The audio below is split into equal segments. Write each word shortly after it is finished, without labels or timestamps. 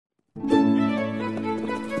You're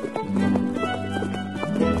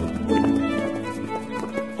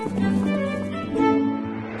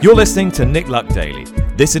listening to Nick Luck Daily.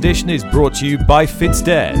 This edition is brought to you by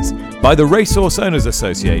FitzDares, by the Racehorse Owners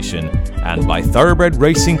Association, and by Thoroughbred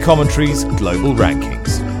Racing Commentary's Global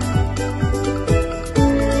Rankings.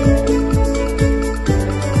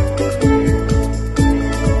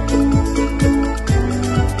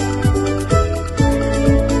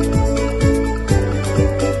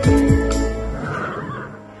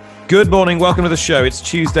 Good morning, welcome to the show. It's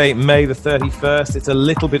Tuesday, May the 31st. It's a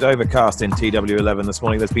little bit overcast in TW11 this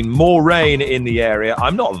morning. There's been more rain in the area.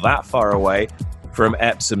 I'm not that far away from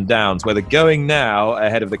Epsom Downs, where the going now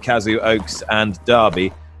ahead of the Cazoo Oaks and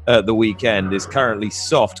Derby at the weekend is currently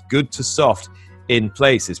soft, good to soft in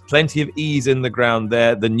places. Plenty of ease in the ground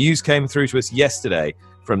there. The news came through to us yesterday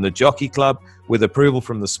from the Jockey Club with approval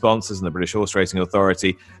from the sponsors and the British Horse Racing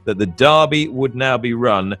Authority that the Derby would now be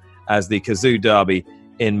run as the Cazoo Derby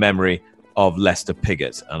in memory of Lester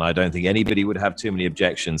Piggott. And I don't think anybody would have too many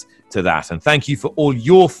objections to that. And thank you for all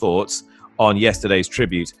your thoughts on yesterday's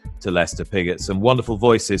tribute to Lester Piggott. Some wonderful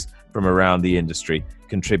voices from around the industry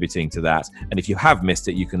contributing to that. And if you have missed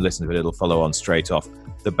it, you can listen to it. It'll follow on straight off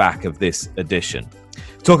the back of this edition.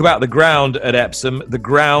 Talk about the ground at Epsom. The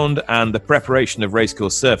ground and the preparation of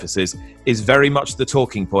racecourse surfaces is very much the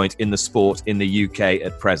talking point in the sport in the UK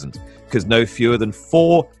at present, because no fewer than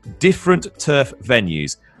 4 different turf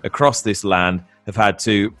venues across this land have had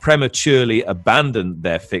to prematurely abandon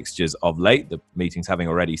their fixtures of late, the meetings having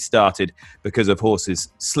already started, because of horses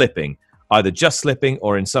slipping, either just slipping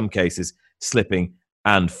or in some cases slipping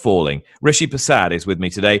and falling. Rishi Persad is with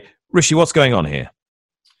me today. Rishi, what's going on here?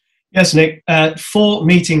 Yes, Nick. 4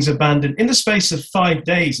 meetings abandoned in the space of 5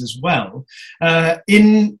 days as well,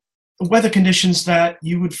 in weather conditions that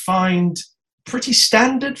you would find pretty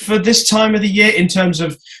standard for this time of the year in terms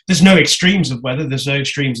of there's no extremes of weather, there's no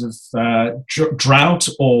extremes of drought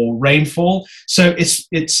or rainfall. So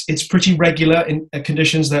it's pretty regular in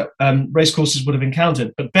conditions that racecourses would have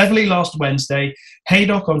encountered. But Beverley last Wednesday,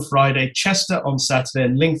 Haydock on Friday, Chester on Saturday,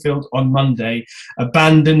 and Lingfield on Monday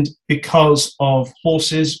abandoned because of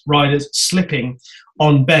horses, riders slipping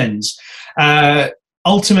on bends.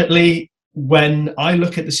 Ultimately, when I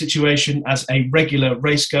look at the situation as a regular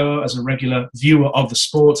racegoer, as a regular viewer of the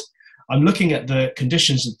sport, I'm looking at the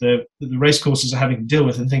conditions that the racecourses are having to deal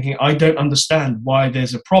with and thinking, I don't understand why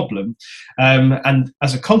there's a problem. And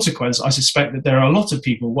as a consequence, I suspect that there are a lot of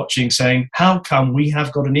people watching saying, how come we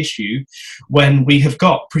have got an issue when we have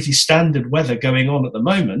got pretty standard weather going on at the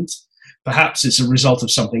moment? Perhaps it's a result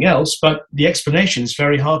of something else, but the explanation is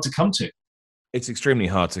very hard to come to. It's extremely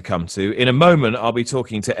hard to come to. In a moment, I'll be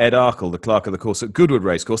talking to Ed Arkle, the clerk of the course at Goodwood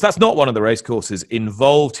Racecourse. That's not one of the racecourses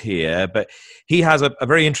involved here, but he has a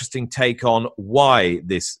very interesting take on why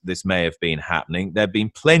this may have been happening. There have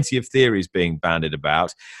been plenty of theories being bandied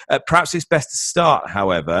about. Perhaps it's best to start,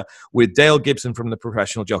 however, with Dale Gibson from the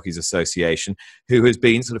Professional Jockeys Association, who has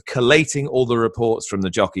been sort of collating all the reports from the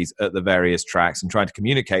jockeys at the various tracks and trying to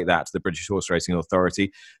communicate that to the British Horse Racing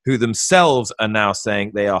Authority, who themselves are now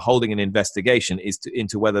saying they are holding an investigation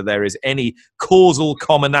into whether there is any causal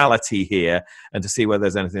commonality here and to see whether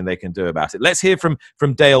there's anything they can do about it. Let's hear from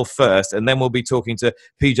Dale first, and then we'll be talking to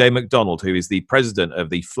PJ McDonald, who is the president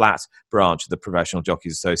of the Flat branch of the Professional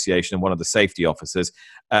Jockeys Association and one of the safety officers,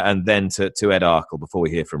 and then to Ed Arkle before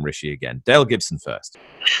we hear from Rishi again. Dale Gibson first.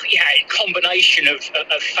 Yeah, a combination of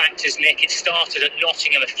factors, Nick. It started at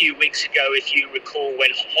Nottingham a few weeks ago, if you recall,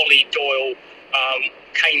 when Holly Doyle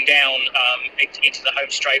came down into the home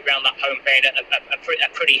straight round that home bend, a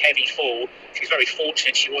pretty heavy fall. She was very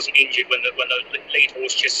fortunate she wasn't injured when the lead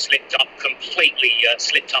horse just slipped up completely,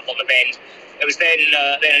 slipped up on the bend. There was then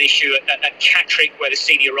an issue at Catterick where the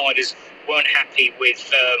senior riders weren't happy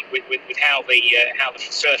with how the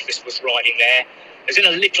surface was riding there. There's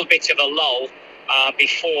been a little bit of a lull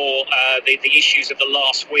before the issues of the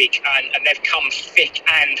last week, and they've come thick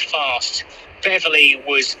and fast. Beverley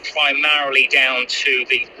was primarily down to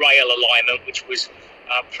the rail alignment, which was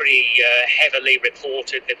pretty heavily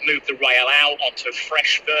reported. They've moved the rail out onto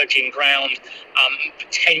fresh virgin ground.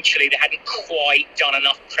 Potentially they hadn't quite done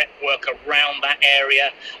enough prep work around that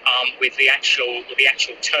area with the actual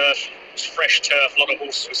turf. It was fresh turf, a lot of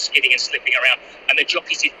horses were skidding and slipping around, and the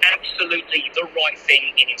jockeys did absolutely the right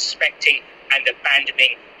thing in inspecting and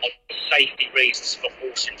abandoning on safety reasons for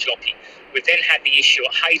horse and jockey. We've then had the issue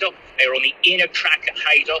at Haydock. They were on the inner track at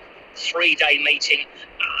Haydock, 3-day meeting.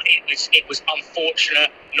 It was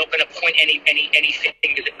unfortunate. Not going to point any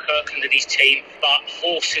fingers at Kirkland and his team, but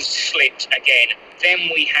horses slipped again. Then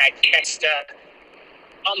we had Chester.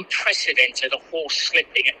 Unprecedented, a horse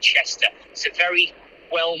slipping at Chester. It's a very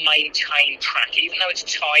well-maintained track. Even though it's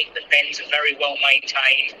tight, the bends are very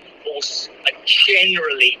well-maintained. Horses are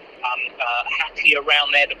generally happy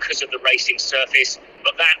around there because of the racing surface,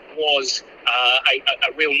 but that was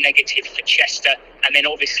a real negative for Chester. And then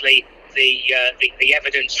obviously the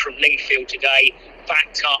evidence from Lingfield today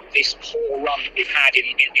backed up this poor run that we've had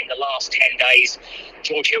in the last 10 days.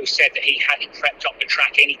 George Hill said that he hadn't prepped up the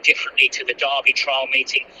track any differently to the Derby trial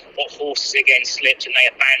meeting, what horses again slipped, and they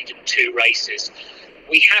abandoned 2 races.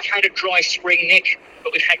 We have had a dry spring, Nick,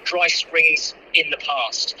 but we've had dry springs in the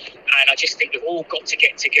past, and I just think we've all got to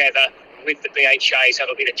get together with the BHAs,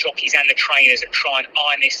 that'll be the jockeys and the trainers, and try and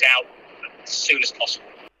iron this out as soon as possible.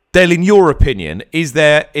 Dale, in your opinion, is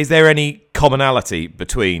there any commonality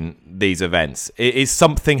between these events? Is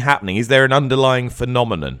something happening? Is there an underlying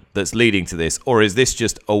phenomenon that's leading to this, or is this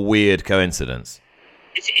just a weird coincidence?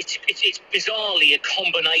 It's bizarrely a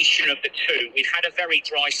combination of the two. We've had a very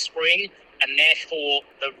dry spring, and therefore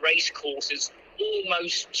the race courses,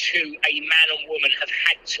 almost to a man and woman, have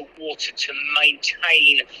had to water to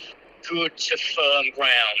maintain good to firm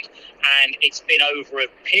ground, and it's been over a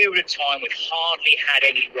period of time we've hardly had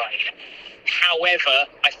any rain. However,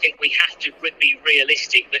 I think we have to be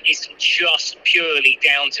realistic that isn't just purely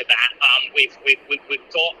down to that. We've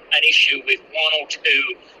got an issue with 1 or 2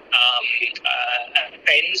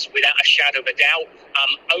 bends, without a shadow of a doubt.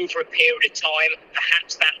 Over a period of time,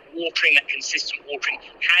 perhaps that watering, that consistent watering,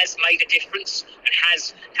 has made a difference and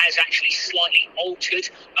has actually slightly altered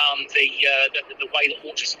the way that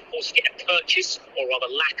horses get a purchase, or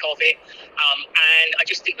rather lack of it. And I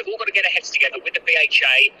just think we've all got to get our heads together with the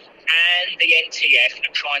BHA and the NTF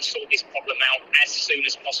and try and sort this problem out as soon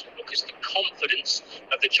as possible, because the confidence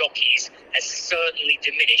of the jockeys has certainly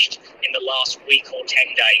diminished in the last week or 10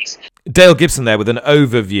 days. Dale Gibson there with an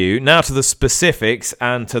overview. Now to the specifics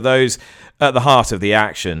and to those at the heart of the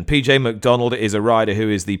action. PJ McDonald is a rider who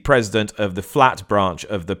is the president of the flat branch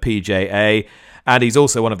of the PJA, and he's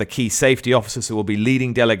also one of the key safety officers who will be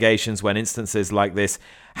leading delegations when instances like this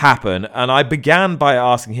happen. And I began by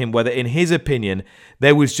asking him whether, in his opinion,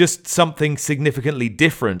 there was just something significantly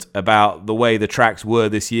different about the way the tracks were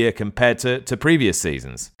this year compared to previous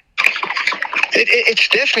seasons. It's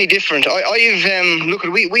definitely different.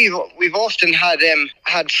 We've often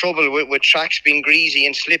had trouble with tracks being greasy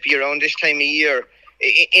and slippy around this time of year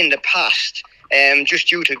in the past, just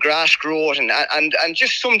due to grass growth and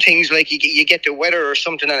just some things like you get the weather or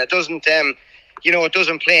something and it doesn't it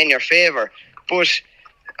doesn't play in your favour. But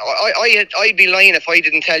I'd be lying if I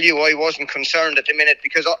didn't tell you I wasn't concerned at the minute,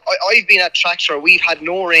 because I've been at tracks where we've had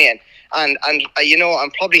no rain and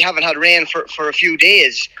probably haven't had rain for a few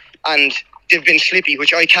days, and they've been slippy,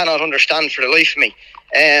 which I cannot understand for the life of me.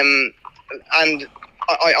 And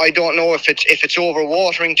I don't know if it's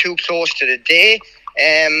overwatering too close to the day,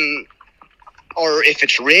 or if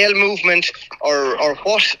it's rail movement, or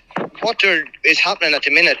what there is happening at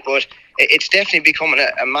the minute. But it's definitely becoming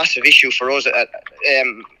a massive issue for us at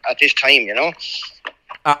this time,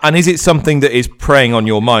 And is it something that is preying on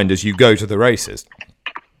your mind as you go to the races?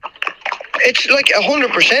 It's like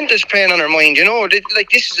 100% is preying on our mind, Like,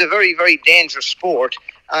 this is a very, very dangerous sport,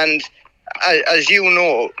 and as you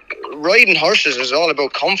know, riding horses is all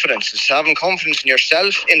about confidence. It's having confidence in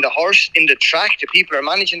yourself, in the horse, in the track, the people who are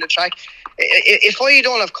managing the track. If I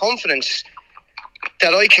don't have confidence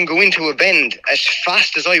that I can go into a bend as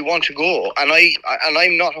fast as I want to go, and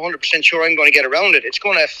I'm not 100% sure I'm going to get around it, it's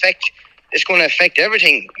going to affect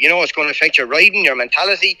everything. It's going to affect your riding, your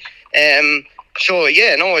mentality. So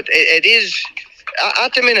yeah, no, it is.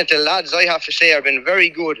 At the minute, the lads, I have to say, have been very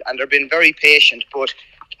good and they've been very patient. But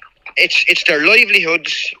it's their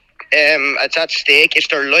livelihoods it's at stake. It's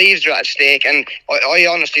their lives are at stake, and I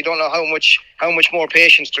honestly don't know how much more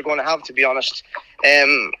patience they're going to have. To be honest,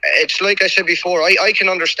 it's like I said before. I can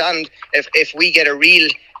understand if we get a real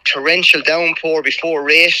torrential downpour before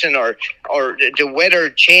racing, or the weather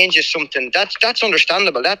changes something. That's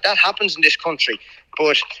understandable. That happens in this country,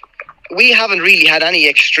 but we haven't really had any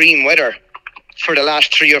extreme weather for the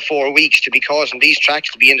last 3 or 4 weeks to be causing these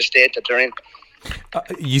tracks to be in the state that they're in.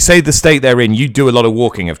 You say the state they're in. You do a lot of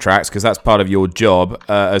walking of tracks because that's part of your job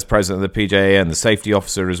as president of the PJA and the safety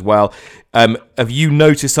officer as well. Have you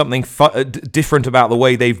noticed something different about the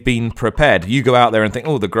way they've been prepared? You go out there and think,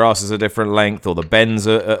 oh, the grass is a different length, or the bends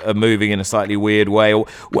are moving in a slightly weird way.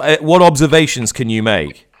 What observations can you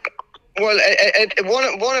make? Well,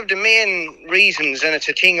 one of the main reasons, and it's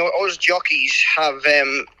a thing us jockeys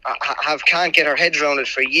can't get our heads around it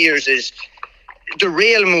for years, is the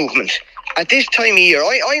rail movement. At this time of year,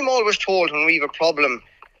 I'm always told when we have a problem,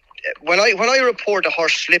 when I report a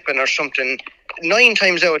horse slipping or something, 9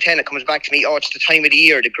 times out of 10 it comes back to me, oh, it's the time of the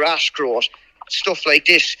year, the grass grows. stuff like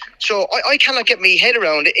this. So I cannot get my head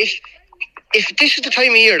around it. If this is the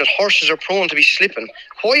time of year that horses are prone to be slipping,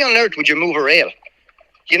 why on earth would you move a rail?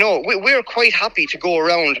 You know, we're quite happy to go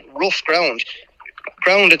around rough ground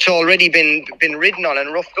that's already been ridden on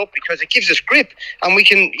and roughed up, because it gives us grip, and we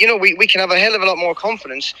can have a hell of a lot more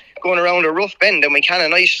confidence going around a rough bend than we can a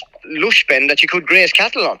nice lush bend that you could graze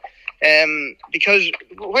cattle on. Because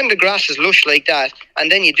when the grass is lush like that,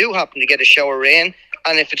 and then you do happen to get a shower of rain,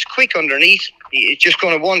 and if it's quick underneath, it's just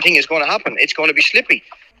one thing is going to happen. It's going to be slippy.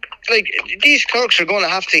 Like, these clerks are going to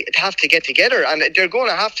have to get together, and they're going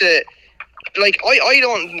to have to. Like, I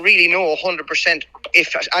don't really know 100%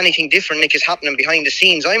 if anything different, Nick, is happening behind the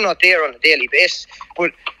scenes. I'm not there on a daily basis,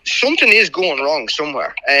 but something is going wrong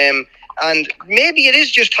somewhere. And maybe it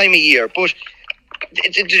is just time of year, but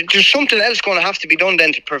there's something else going to have to be done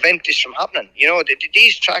then to prevent this from happening. You know,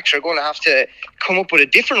 these tracks are going to have to come up with a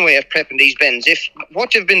different way of prepping these bends. If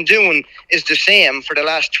what they've been doing is the same for the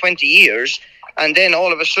last 20 years, and then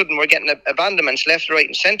all of a sudden we're getting abandonments left, right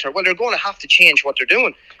and centre, well, they're going to have to change what they're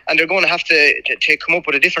doing, and they're going to have to come up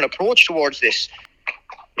with a different approach towards this.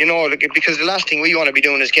 You know, because the last thing we want to be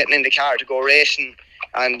doing is getting in the car to go racing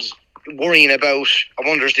and worrying about, I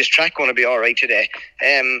wonder, is this track going to be all right today?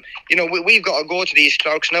 You know, we've got to go to these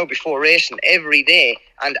clerks now before racing every day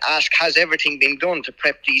and ask, has everything been done to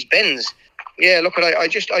prep these bends? Yeah, look, I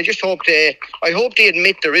just hope they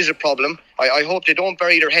admit there is a problem. I hope they don't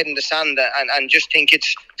bury their head in the sand and just think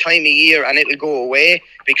it's time of year and it'll go away,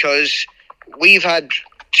 because we've had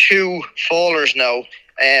 2 fallers now,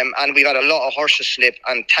 and we've had a lot of horses slip,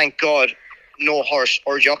 and thank God no horse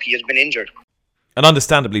or jockey has been injured. And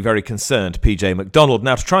understandably very concerned PJ McDonald.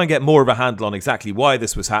 Now, to try and get more of a handle on exactly why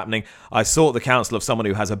this was happening, I sought the counsel of someone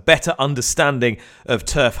who has a better understanding of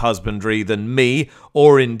turf husbandry than me,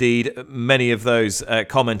 or indeed many of those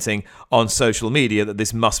commenting on social media that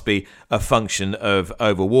this must be a function of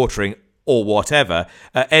overwatering or whatever.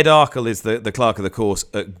 Ed Arkle is the clerk of the course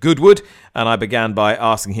at Goodwood, and I began by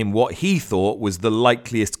asking him what he thought was the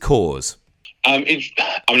likeliest cause. I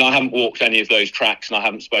haven't walked any of those tracks, and I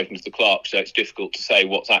haven't spoken to the clerk, so it's difficult to say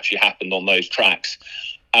what's actually happened on those tracks.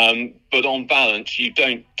 But on balance, you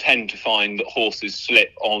don't tend to find that horses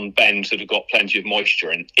slip on bends that have got plenty of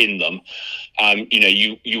moisture in them.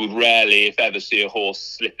 You would rarely, if ever, see a horse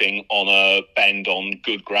slipping on a bend on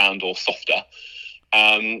good ground or softer.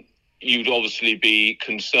 You'd obviously be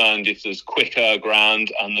concerned if there's quicker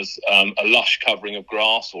ground and there's a lush covering of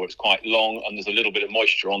grass, or it's quite long and there's a little bit of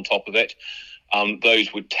moisture on top of it.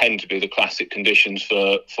 Those would tend to be the classic conditions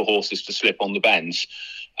for horses to slip on the bends.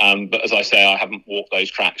 But as I say, I haven't walked those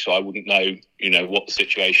tracks, so I wouldn't know, what the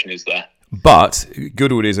situation is there. But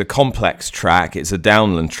Goodwood is a complex track. It's a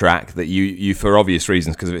downland track that you for obvious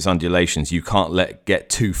reasons, because of its undulations, you can't let get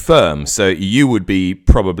too firm. So you would be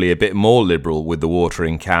probably a bit more liberal with the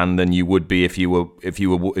watering can than you would be if you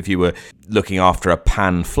were looking after a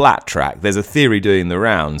pan flat track. There's a theory doing the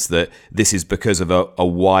rounds that this is because of a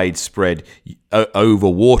widespread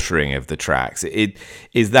overwatering of the tracks.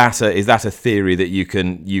 Is that a theory that you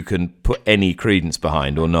can put any credence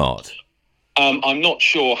behind or not? I'm not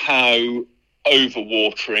sure how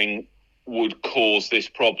overwatering would cause this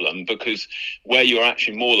problem, because where you're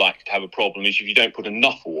actually more likely to have a problem is if you don't put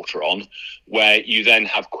enough water on, where you then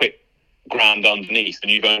have quick ground underneath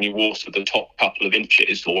and you've only watered the top couple of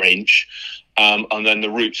inches or inch, and then the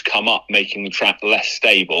roots come up, making the track less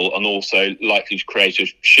stable and also likely to create a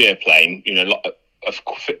shear plane,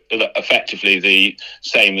 effectively the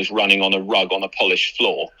same as running on a rug on a polished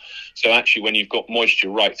floor. So actually, when you've got moisture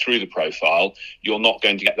right through the profile, you're not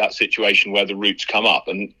going to get that situation where the roots come up,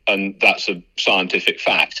 and that's a scientific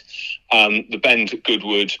fact. The bends at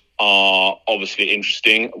Goodwood are obviously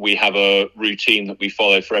interesting. We have a routine that we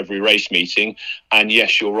follow for every race meeting, and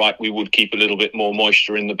yes, you're right, we would keep a little bit more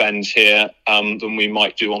moisture in the bends here than we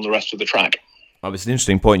might do on the rest of the track. Well, it's an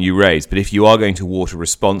interesting point you raised, but if you are going to water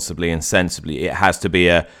responsibly and sensibly, it has to be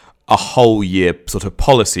a whole year sort of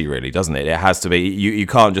policy, really, doesn't it? It has to be. You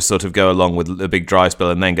can't just sort of go along with a big dry spell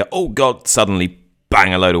and then go, oh God, suddenly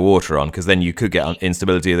bang a load of water on, because then you could get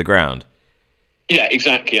instability of the ground. Yeah,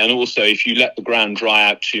 exactly. And also, if you let the ground dry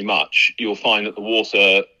out too much, you'll find that the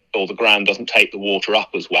water or the ground doesn't take the water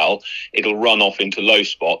up as well. It'll run off into low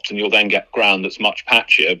spots, and you'll then get ground that's much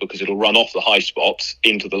patchier because it'll run off the high spots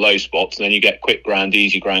into the low spots, and then you get quick ground,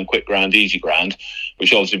 easy ground, quick ground, easy ground,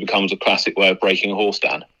 which obviously becomes a classic way of breaking a horse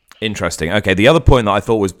down. Interesting. Okay, the other point that I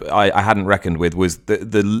thought was I hadn't reckoned with was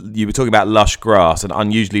the you were talking about lush grass and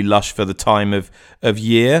unusually lush for the time of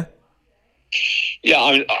year. Yeah,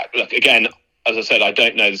 I mean, look, again, as I said, I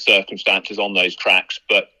don't know the circumstances on those tracks,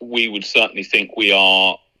 but we would certainly think we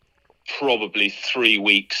are probably 3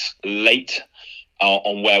 weeks late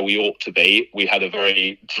on where we ought to be. We had a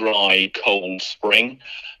very dry, cold spring.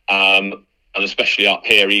 And especially up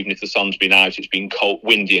here, even if the sun's been out, it's been cold,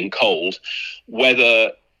 windy and cold.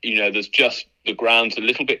 Whether, there's just the ground's a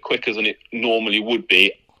little bit quicker than it normally would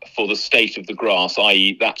be for the state of the grass,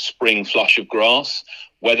 i.e. that spring flush of grass,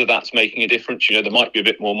 whether that's making a difference. There might be a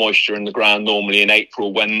bit more moisture in the ground normally in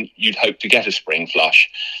April when you'd hope to get a spring flush.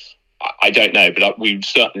 I don't know, but we'd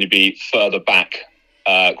certainly be further back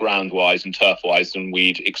ground-wise and turf-wise than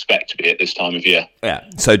we'd expect to be at this time of year. Yeah,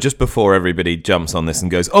 so just before everybody jumps on this and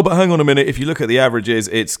goes, oh, but hang on a minute, if you look at the averages,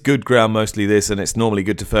 it's good ground mostly this, and it's normally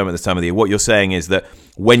good to firm at this time of the year. What you're saying is that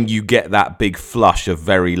when you get that big flush of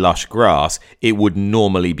very lush grass, it would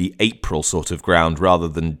normally be April sort of ground rather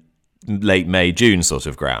than late May, June sort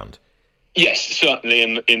of ground. Yes, certainly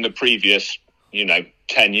in the previous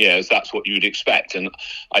 10 years, that's what you would expect. And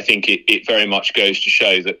I think it very much goes to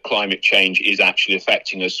show that climate change is actually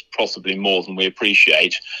affecting us possibly more than we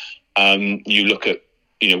appreciate. You look at,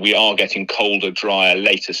 we are getting colder, drier,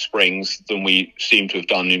 later springs than we seem to have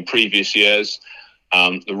done in previous years.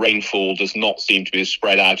 The rainfall does not seem to be as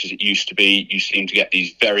spread out as it used to be. You seem to get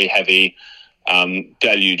these very heavy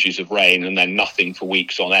deluges of rain and then nothing for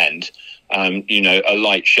weeks on end. A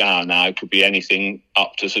light shower now could be anything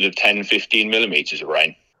up to sort of 10, 15 millimetres of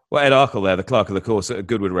rain. Well, Ed Arkle there, the clerk of the course at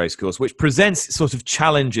Goodwood Racecourse, which presents sort of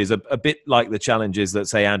challenges, a bit like the challenges that,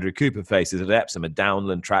 say, Andrew Cooper faces at Epsom, a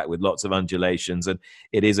downland track with lots of undulations, and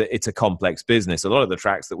it's a complex business. A lot of the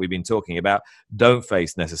tracks that we've been talking about don't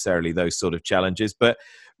face necessarily those sort of challenges. But,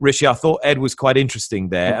 Rishi, I thought Ed was quite interesting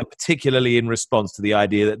there, and particularly in response to the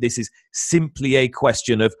idea that this is simply a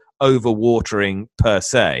question of overwatering per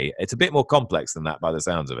se. It's a bit more complex than that by the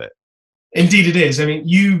sounds of it. Indeed it is. I mean,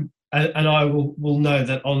 you and I will know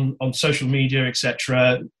that on social media,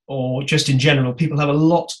 etc., or just in general, people have a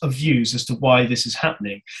lot of views as to why this is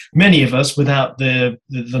happening. Many of us, without the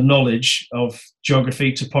knowledge of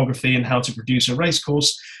geography, topography, and how to produce a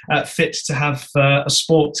racecourse, fit to have a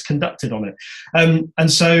sport conducted on it. And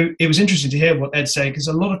so it was interesting to hear what Ed's saying, because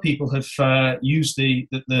a lot of people have used the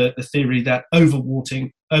theory that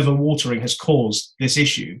overwatering has caused this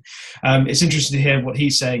issue. It's interesting to hear what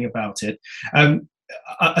he's saying about it.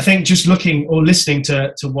 I think just looking or listening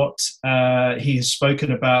to what he has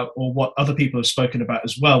spoken about, or what other people have spoken about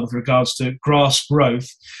as well with regards to grass growth,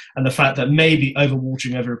 and the fact that maybe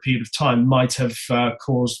overwatering over a period of time might have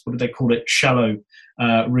caused, what do they call it, shallow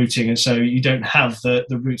rooting, and so you don't have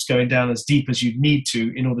the roots going down as deep as you'd need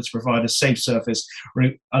to in order to provide a safe surface,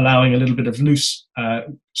 allowing a little bit of loose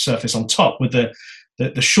surface on top with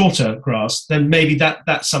the shorter grass, then maybe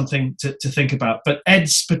that's something to think about. But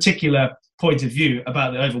Ed's particular point of view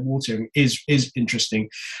about the overwatering is interesting,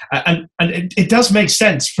 and it does make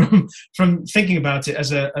sense from thinking about it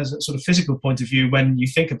as a sort of physical point of view. When you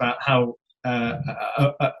think about how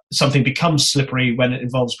something becomes slippery when it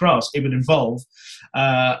involves grass, it would involve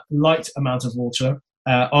light amount of water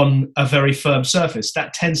on a very firm surface.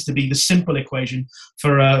 That tends to be the simple equation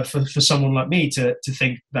for someone like me to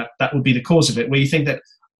think that would be the cause of it, where you think that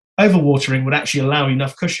overwatering would actually allow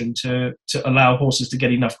enough cushion to allow horses to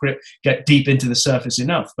get enough grip, get deep into the surface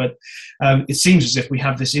enough. But it seems as if we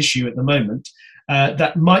have this issue at the moment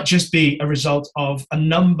that might just be a result of a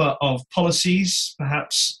number of policies,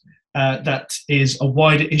 perhaps that is a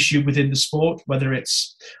wider issue within the sport, whether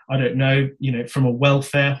it's, I don't know, from a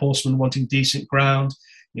welfare, horsemen wanting decent ground.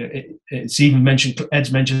 It's even mentioned,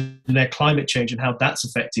 Ed's mentioned their climate change and how that's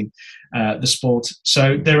affecting the sport.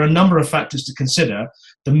 So there are a number of factors to consider.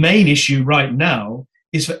 The main issue right now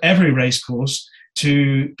is for every racecourse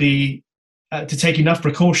to take enough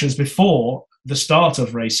precautions before the start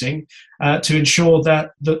of racing to ensure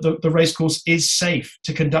that the racecourse is safe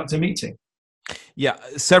to conduct a meeting. Yeah,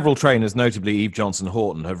 several trainers, notably Eve Johnson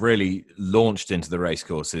Horton, have really launched into the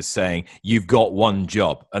racecourses saying you've got one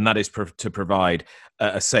job, and that is to provide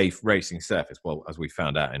a safe racing surface. Well, as we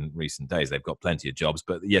found out in recent days, they've got plenty of jobs,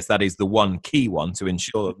 but yes, that is the one key one, to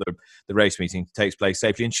ensure that the race meeting takes place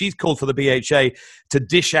safely. And she's called for the BHA to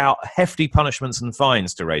dish out hefty punishments and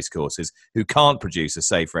fines to racecourses who can't produce a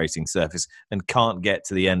safe racing surface and can't get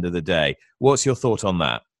to the end of the day. What's your thought on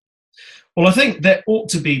that? Well, I think there ought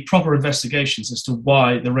to be proper investigations as to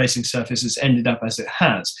why the racing surface has ended up as it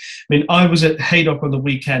has. I mean, I was at Haydock on the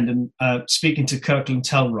weekend and speaking to Kirkland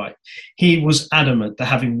Tellwright. He was adamant that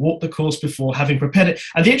having walked the course before, having prepared it.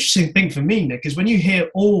 And the interesting thing for me, Nick, is when you hear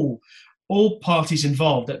all parties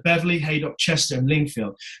involved at Beverley, Haydock, Chester and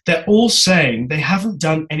Lingfield, they're all saying they haven't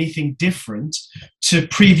done anything different to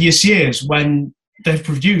previous years when they've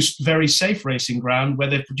produced very safe racing ground where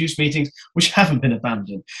they've produced meetings which haven't been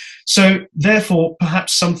abandoned. So therefore,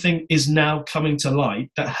 perhaps something is now coming to light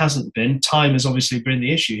that hasn't been. Time has obviously been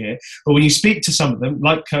the issue here. But when you speak to some of them,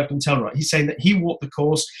 like Kirkland Tellwright, he's saying that he walked the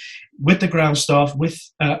course with the ground staff, with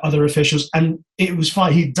other officials, and it was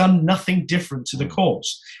fine. He'd done nothing different to the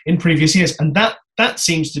course in previous years. And that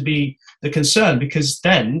seems to be the concern, because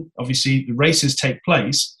then, obviously, the races take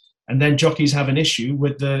place, and then jockeys have an issue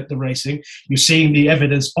with the racing. You're seeing the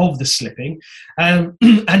evidence of the slipping. And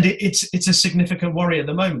it's a significant worry at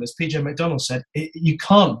the moment. As PJ McDonald said, you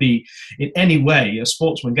can't be in any way a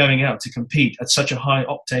sportsman going out to compete at such a high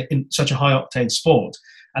octane sport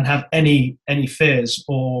and have any fears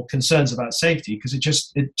or concerns about safety, because it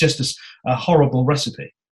just is a horrible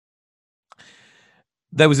recipe.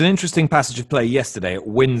 There was an interesting passage of play yesterday at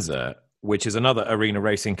Windsor, which is another arena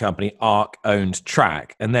racing company, ARC-owned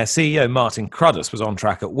track. And their CEO, Martin Cruddas, was on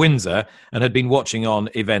track at Windsor and had been watching on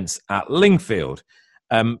events at Lingfield.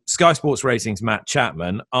 Sky Sports Racing's Matt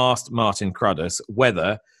Chapman asked Martin Cruddas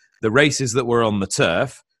whether the races that were on the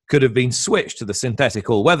turf could have been switched to the synthetic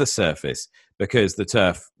all-weather surface because the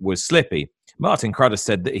turf was slippy. Martin Cruddas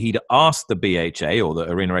said that he'd asked the BHA, or the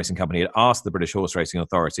Arena Racing Company, had asked the British Horse Racing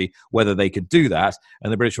Authority whether they could do that,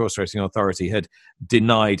 and the British Horse Racing Authority had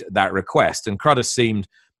denied that request. And Cruddas seemed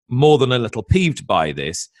more than a little peeved by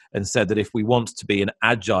this and said that if we want to be an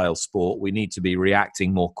agile sport, we need to be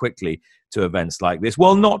reacting more quickly to events like this,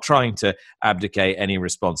 while not trying to abdicate any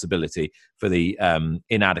responsibility for the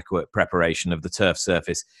inadequate preparation of the turf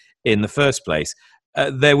surface in the first place.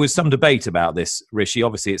 There was some debate about this, Rishi.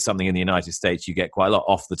 Obviously, it's something in the United States you get quite a lot.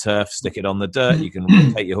 Off the turf, stick it on the dirt. You can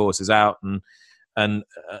take your horses out and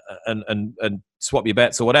swap your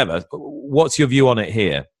bets or whatever. What's your view on it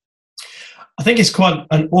here? I think it's quite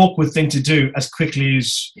an awkward thing to do as quickly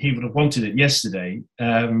as he would have wanted it yesterday.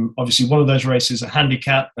 Obviously, one of those races, a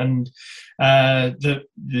handicap, and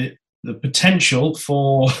the potential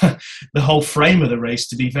for the whole frame of the race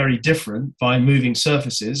to be very different by moving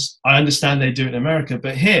surfaces. I understand they do it in America,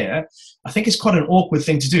 but here, I think it's quite an awkward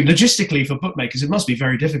thing to do. Logistically, for bookmakers, it must be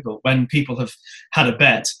very difficult when people have had a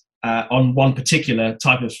bet on one particular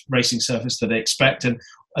type of racing surface that they expect, and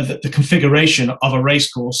the configuration of a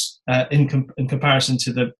race course in comparison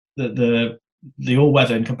to the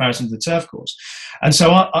all-weather in comparison to the turf course. And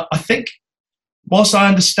so I think, whilst I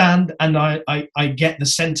understand and I get the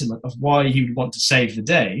sentiment of why he would want to save the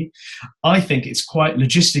day, I think it's quite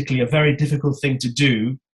logistically a very difficult thing to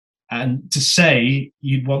do, and to say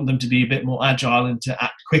you'd want them to be a bit more agile and to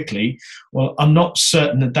act quickly. Well, I'm not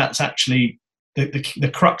certain that that's actually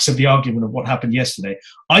the crux of the argument of what happened yesterday.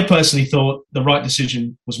 I personally thought the right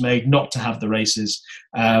decision was made not to have the races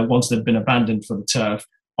once they've been abandoned for the turf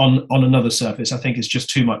on another surface. I think it's just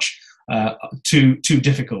too much. Too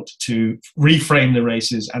difficult to reframe the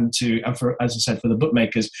races, and for, as I said, for the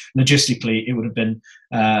bookmakers, logistically it would have been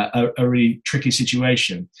a really tricky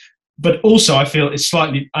situation. But also, I feel it's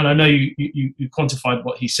slightly, and I know you quantified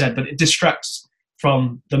what he said, but it distracts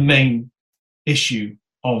from the main issue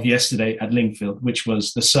of yesterday at Lingfield, which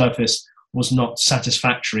was the surface was not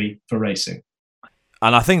satisfactory for racing.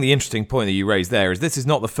 And I think the interesting point that you raised there is this is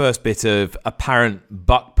not the first bit of apparent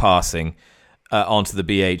buck passing onto the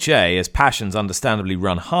BHA, as passions understandably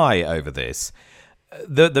run high over this.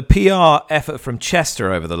 The PR effort from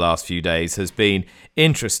Chester over the last few days has been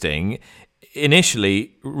interesting.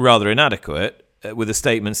 Initially rather inadequate, with a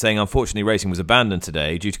statement saying, unfortunately, racing was abandoned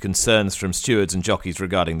today due to concerns from stewards and jockeys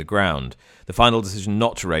regarding the ground. The final decision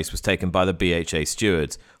not to race was taken by the BHA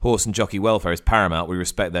stewards. Horse and jockey welfare is paramount. We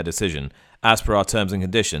respect their decision. As per our terms and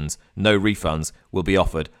conditions, no refunds will be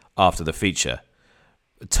offered after the feature.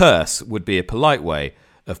 Terse would be a polite way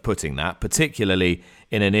of putting that, particularly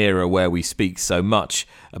in an era where we speak so much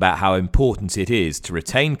about how important it is to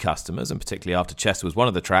retain customers, and particularly after Chester was one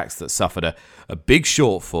of the tracks that suffered a big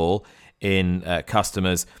shortfall in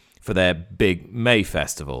customers for their big May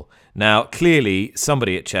festival. Now, clearly,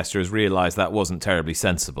 somebody at Chester has realised that wasn't terribly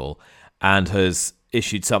sensible and has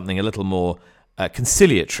issued something a little more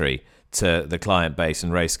conciliatory to the client base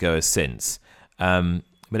and racegoers since.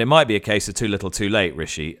 But it might be a case of too little too late,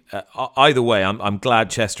 Rishi. Either way, I'm glad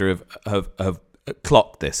Chester have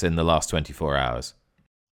clocked this in the last 24 hours.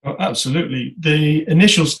 Oh, absolutely. The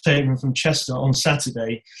initial statement from Chester on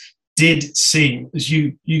Saturday did seem, as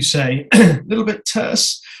you say, a little bit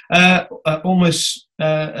terse, almost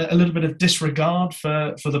a little bit of disregard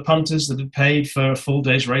for the punters that had paid for a full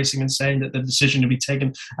day's racing, and saying that the decision to be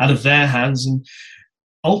taken out of their hands. And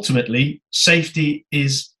ultimately, safety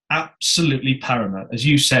is absolutely paramount. As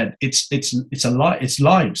you said, it's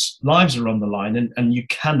lives. Lives are on the line, and you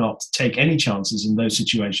cannot take any chances in those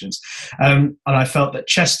situations. And I felt that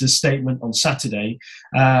Chester's statement on Saturday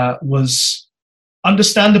was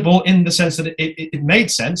understandable in the sense that it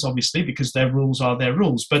made sense, obviously, because their rules are their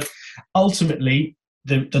rules. But ultimately,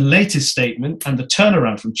 the latest statement and the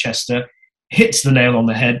turnaround from Chester hits the nail on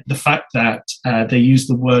the head. The fact that they use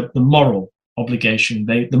the word the moral obligation,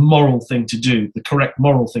 the moral thing to do, the correct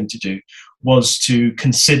moral thing to do was to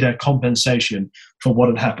consider compensation for what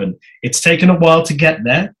had happened. It's taken a while to get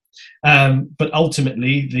there, but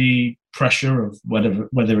ultimately the pressure of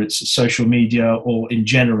whether it's social media or in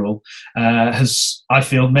general has, I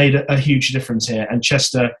feel, made a huge difference here. And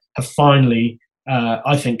Chester have finally,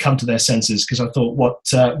 I think, come to their senses, because I thought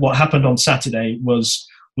what happened on Saturday was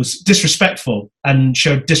disrespectful and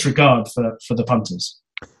showed disregard for the punters.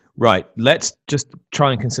 Right. Let's just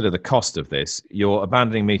try and consider the cost of this. You're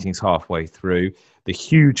abandoning meetings halfway through, the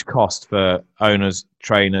huge cost for owners,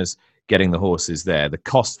 trainers, getting the horses there, the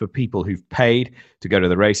cost for people who've paid to go to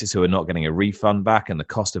the races who are not getting a refund back, and the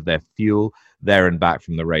cost of their fuel there and back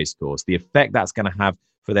from the racecourse, the effect that's going to have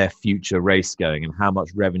for their future race going, and how much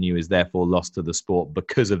revenue is therefore lost to the sport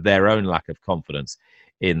because of their own lack of confidence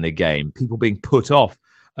in the game. People being put off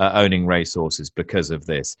owning racehorses because of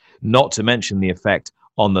this, not to mention the effect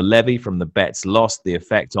on the levy from the bets lost, the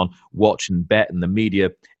effect on watch and bet and the media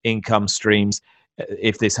income streams.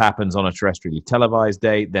 If this happens on a terrestrially televised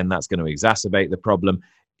day, then that's going to exacerbate the problem.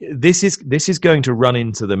 This is going to run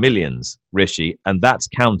into the millions, Rishi, and that's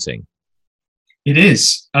counting. It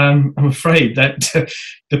is. I'm afraid that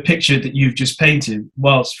the picture that you've just painted,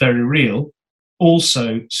 whilst very real,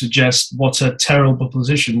 also suggests what a terrible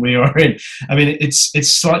position we are in. I mean, it's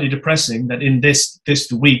slightly depressing that in this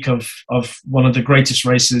week of one of the greatest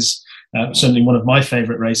races, certainly one of my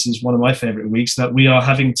favourite races, one of my favourite weeks, that we are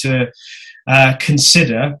having to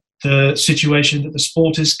consider the situation that the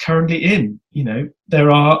sport is currently in. You know, there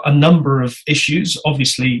are a number of issues,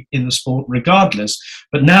 obviously, in the sport regardless,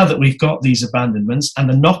 but now that we've got these abandonments and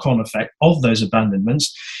the knock-on effect of those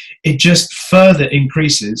abandonments, it just further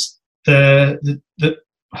increases the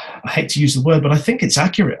I hate to use the word, but I think it's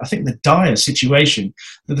accurate. I think the dire situation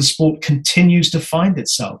that the sport continues to find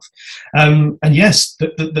itself. And yes,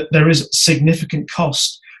 there is significant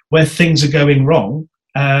cost where things are going wrong,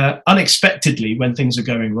 unexpectedly when things are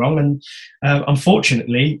going wrong. And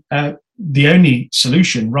unfortunately, the only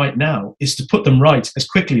solution right now is to put them right as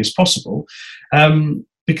quickly as possible,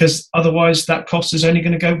 because otherwise that cost is only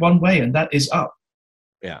going to go one way, and that is up.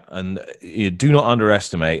 Yeah, and you do not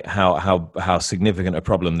underestimate how significant a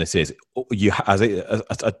problem this is.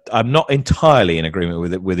 I'm not entirely in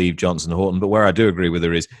agreement with Eve Johnson Horton, but where I do agree with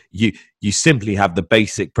her is you simply have the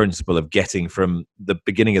basic principle of getting from the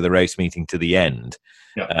beginning of the race meeting to the end.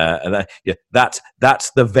 Yeah.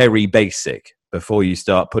 That's the very basic before you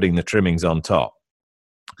start putting the trimmings on top.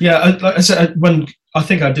 Yeah, I said, when I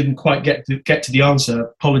think I didn't quite get to the answer.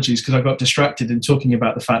 Apologies, because I got distracted in talking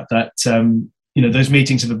about the fact that those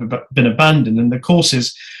meetings have been abandoned, and the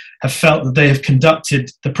courses have felt that they have conducted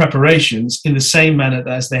the preparations in the same manner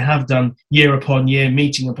as they have done year upon year,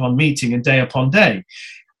 meeting upon meeting, and day upon day.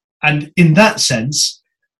 And in that sense,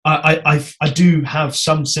 I do have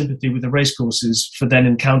some sympathy with the racecourses for then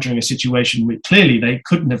encountering a situation which clearly they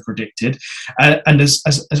couldn't have predicted. And as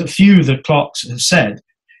a few of the clerks have said,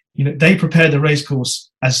 they prepare the racecourse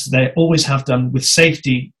as they always have done, with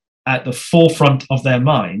safety at the forefront of their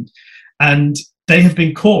mind. And they have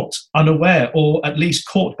been caught unaware, or at least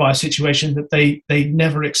caught by a situation that they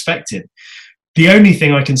never expected. The only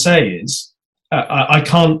thing I can say is I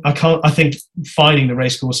think fining the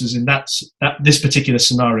racecourses in this particular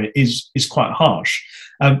scenario is quite harsh.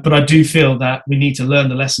 But I do feel that we need to learn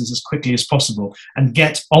the lessons as quickly as possible and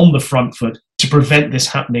get on the front foot to prevent this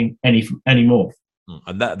happening anymore.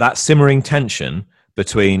 And that simmering tension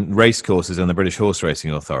between racecourses and the British Horse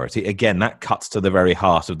Racing Authority, again, that cuts to the very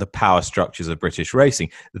heart of the power structures of British racing.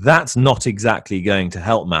 That's not exactly going to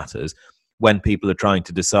help matters when people are trying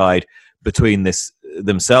to decide between this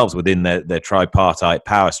themselves within their tripartite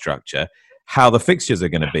power structure how the fixtures are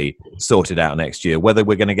going to be sorted out next year, whether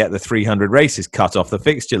we're going to get the 300 races cut off the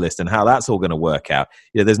fixture list and how that's all going to work out.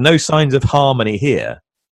 There's no signs of harmony here.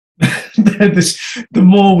 The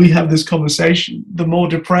more we have this conversation, the more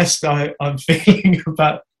depressed I'm feeling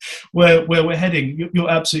about where we're heading. You're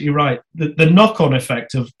absolutely right. The knock-on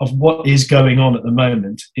effect of what is going on at the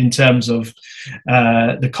moment in terms of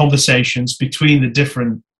the conversations between the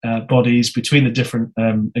different bodies, between the different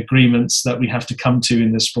agreements that we have to come to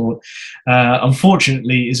in the sport,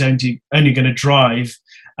 unfortunately, is only going to drive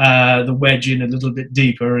the wedge in a little bit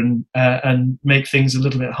deeper and make things a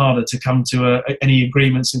little bit harder to come to any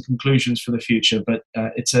agreements and conclusions for the future. But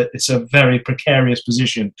it's a very precarious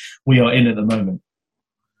position we are in at the moment.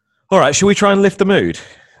 All right, shall we try and lift the mood?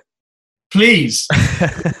 Please.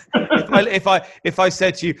 If I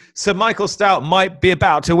said to you, Sir Michael Stoute might be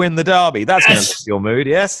about to win the Derby, that's going to lift your mood,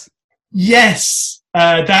 yes? Yes,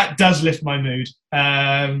 that does lift my mood.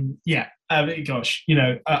 Gosh,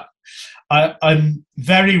 I'm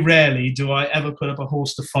very rarely do I ever put up a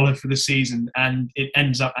horse to follow for the season and it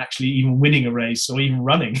ends up actually even winning a race or even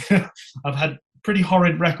running. I've had a pretty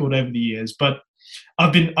horrid record over the years, but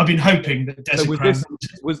I've been hoping that Desert Crown...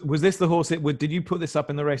 Was this the horse? Did you put this up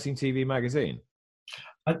in the Racing TV magazine?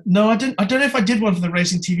 No, I didn't. I don't know if I did one for the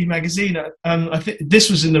Racing TV magazine. I think this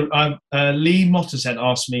was in the Lee Mottershead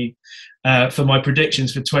asked me for my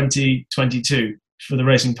predictions for 2022 for the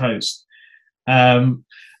Racing Post, and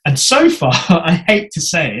so far I hate to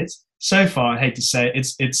say it.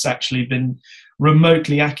 It's actually been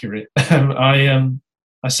remotely accurate. I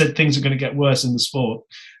said things are going to get worse in the sport,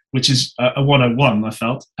 which is a 101. I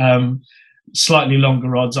felt slightly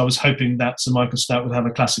longer odds. I was hoping that Sir Michael Stoute would have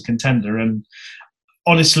a classic contender and.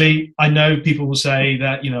 Honestly, I know people will say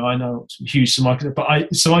that, I know huge Sir Michael, but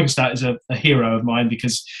Sir Michael Stoute is a hero of mine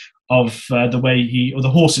because of the way the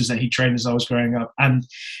horses that he trained as I was growing up. And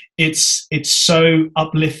it's so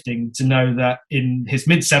uplifting to know that in his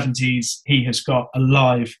mid-70s, he has got a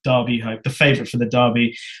live Derby hope, the favourite for the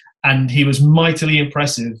Derby. And he was mightily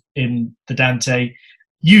impressive in the Dante.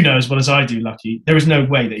 You know as well as I do, Lucky, there is no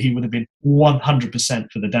way that he would have been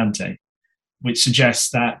 100% for the Dante, which suggests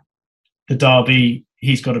that the Derby,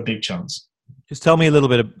 he's got a big chance. Just tell me a little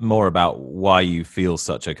bit more about why you feel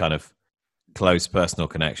such a kind of close personal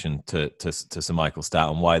connection to Sir Michael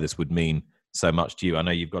Stoute and why this would mean so much to you. I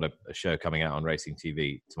know you've got a show coming out on Racing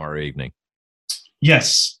TV tomorrow evening.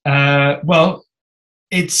 Yes. Well,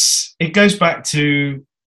 it goes back to,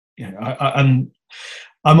 I'm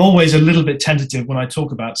always a little bit tentative when I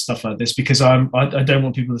talk about stuff like this because I don't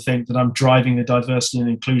want people to think that I'm driving the diversity and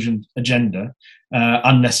inclusion agenda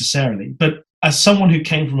unnecessarily. But as someone who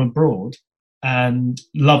came from abroad and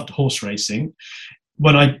loved horse racing,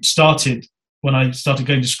 when I started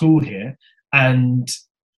going to school here and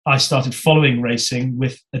I started following racing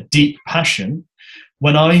with a deep passion,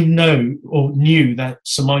 when I knew that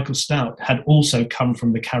Sir Michael Stoute had also come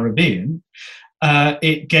from the Caribbean,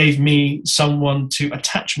 it gave me someone to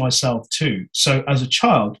attach myself to. So as a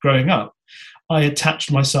child growing up, I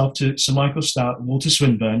attached myself to Sir Michael Stoute and Walter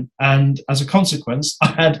Swinburne, and as a consequence, I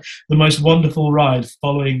had the most wonderful ride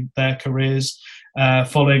following their careers,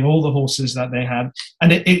 following all the horses that they had,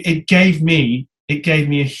 and it gave me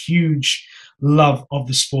a huge love of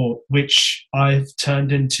the sport, which I've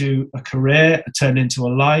turned into a career, turned into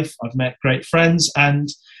a life. I've met great friends, and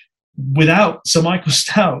without Sir Michael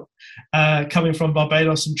Stoute, coming from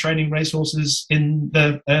Barbados and training racehorses in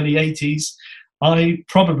the early 80s, I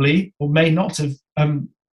probably or may not have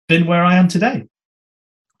been where I am today.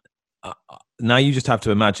 Now you just have to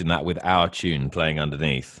imagine that with our tune playing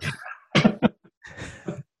underneath.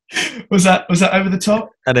 Was that over the top?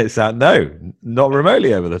 And it's no, not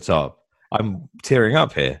remotely over the top. I'm tearing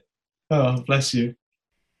up here. Oh, bless you.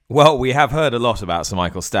 Well, we have heard a lot about Sir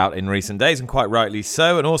Michael Stoute in recent days, and quite rightly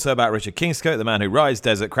so, and also about Richard Kingscote, the man who rides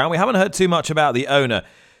Desert Crown. We haven't heard too much about the owner,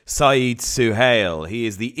 Saeed Suhail. He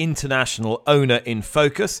is the international owner in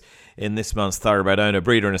focus in this month's Thoroughbred Owner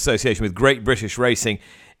Breeder in association with Great British Racing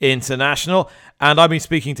International. And I've been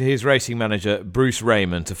speaking to his racing manager, Bruce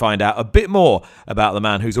Raymond, to find out a bit more about the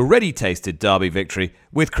man who's already tasted Derby victory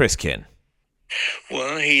with Chris Kinn.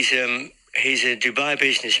 Well, he's a Dubai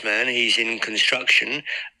businessman. He's in construction,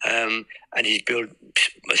 and he's built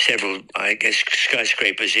several, I guess,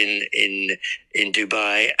 skyscrapers in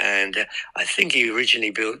Dubai. And I think he originally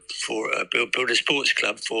built a sports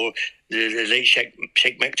club for the late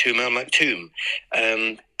Sheikh Maktoum Al Maktoum,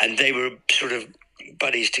 and they were sort of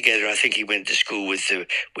buddies together. I think he went to school with the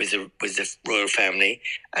royal family,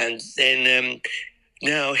 and then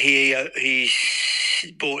now he owns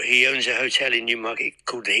a hotel in Newmarket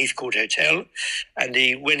called the Heathcourt Hotel, and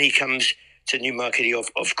when he comes to Newmarket, he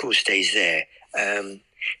of course stays there, and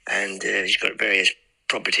he's got various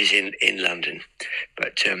properties in London.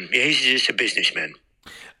 But he's just a businessman.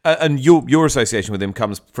 And your association with him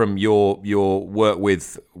comes from your work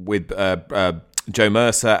with Joe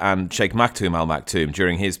Mercer and Sheikh Maktoum Al Maktoum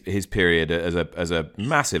during his period as a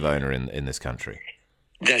massive owner in this country.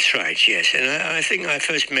 That's right, yes. And I think I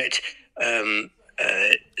first met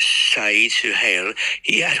Saeed Suhail.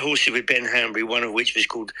 He had horses with Ben Hanbury, one of which was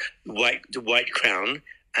called the White Crown,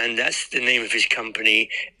 and that's the name of his company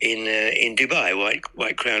in Dubai,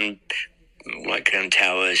 White Crown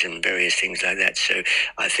Towers and various things like that. So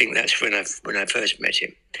I think that's when I first met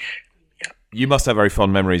him. You must have very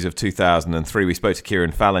fond memories of 2003. We spoke to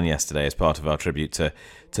Kieran Fallon yesterday as part of our tribute to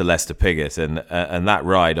Lester Piggott, and that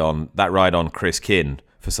ride on Chris Kinn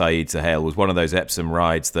for Saeed Sahel was one of those Epsom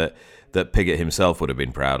rides that Piggott himself would have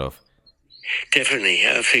been proud of. Definitely,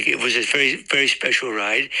 I think it was a very, very special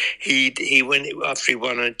ride. He went after he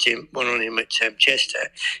won on him at Chester.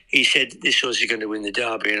 He said this horse is going to win the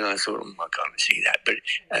Derby, and I thought, I can't see that. But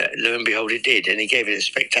lo and behold, it did, and he gave it a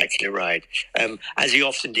spectacular ride, as he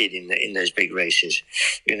often did in those big races.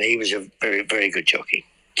 He was a very, very good jockey.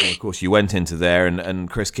 Well, of course, you went into there, and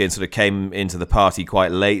Chris Kinn sort of came into the party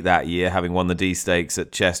quite late that year, having won the D Stakes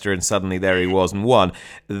at Chester, and suddenly there he was and won.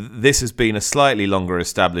 This has been a slightly longer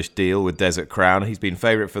established deal with Desert Crown. He's been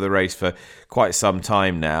favourite for the race for quite some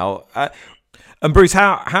time now. And Bruce,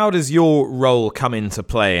 how does your role come into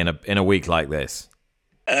play in a week like this?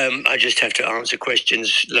 I just have to answer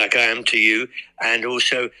questions like I am to you, and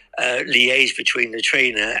also liaise between the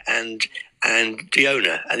trainer and the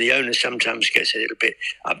owner. And the owner sometimes gets a little bit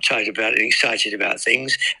uptight about it and excited about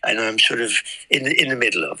things, and I'm sort of in the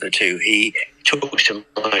middle of the two. He talks to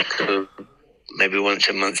Michael maybe once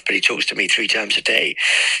a month, but he talks to me 3 times a day.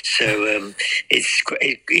 So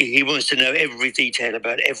he wants to know every detail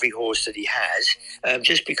about every horse that he has,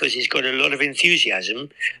 just because he's got a lot of enthusiasm.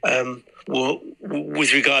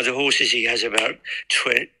 With regard to horses, he has about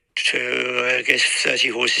 30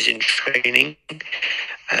 horses in training,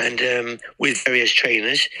 and with various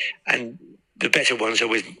trainers, and the better ones are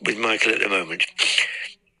with Michael at the moment.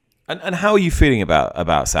 And how are you feeling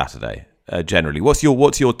about Saturday generally? What's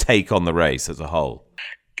your take on the race as a whole?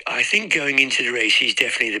 I think going into the race, he's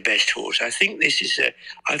definitely the best horse. I feel this is a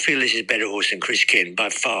better horse than Chris Kinn by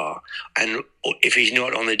far. And if he's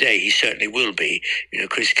not on the day, he certainly will be.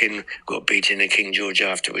 Chris Kinn got beaten at King George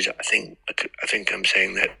afterwards. I think I'm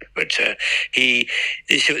saying that, but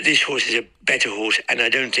this horse is a better horse, and I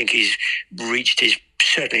don't think he's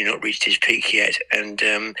certainly not reached his peak yet. And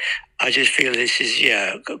I just feel this is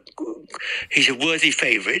he's a worthy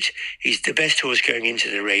favourite. He's the best horse going into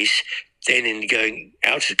the race. Then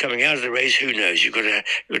coming out of the race, who knows? You've got to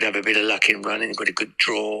have a bit of luck in running. You've got a good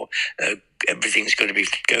draw. Everything's going to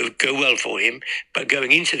go well for him. But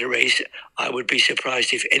going into the race, I would be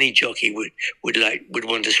surprised if any jockey would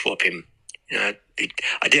want to swap him. I'm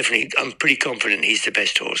pretty confident he's the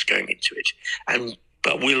best horse going into it,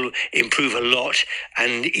 but will improve a lot.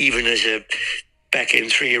 And even as a back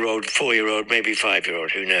end 3-year-old, 4-year-old, maybe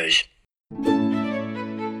 5-year-old, who knows?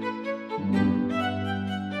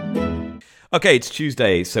 Okay, it's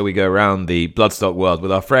Tuesday, so we go around the bloodstock world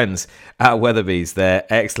with our friends at Weatherby's, their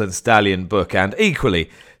excellent stallion book and equally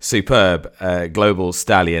superb global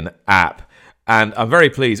stallion app. And I'm very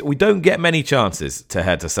pleased. We don't get many chances to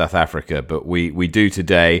head to South Africa, but we do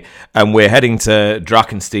today. And we're heading to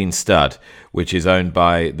Drakenstein Stud, which is owned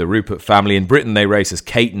by the Rupert family. In Britain, they race as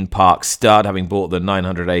Caton Park Stud, having bought the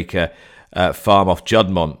 900-acre farm off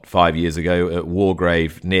Juddmonte 5 years ago at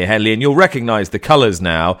Wargrave near Henley. And you'll recognise the colours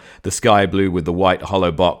now, the sky blue with the white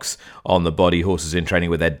hollow box on the body. Horses in training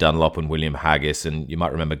with Ed Dunlop and William Haggis. And you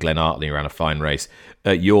might remember Glenn Artley ran a fine race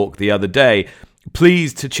at York the other day.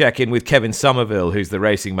 Pleased to check in with Kevin Somerville, who's the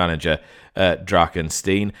racing manager at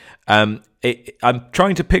Drakenstein. I'm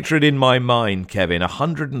trying to picture it in my mind, Kevin.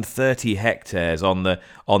 130 hectares on the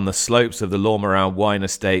slopes of the Lourmarin wine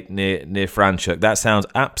estate near Franschhoek. That sounds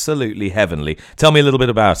absolutely heavenly. Tell me a little bit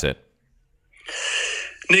about it.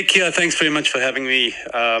 Nick, thanks very much for having me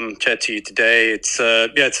chat to you today. It's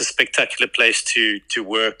a spectacular place to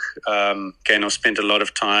work. Again, I've spent a lot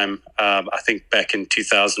of time, I think back in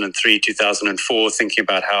 2003, 2004, thinking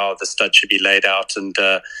about how the stud should be laid out. And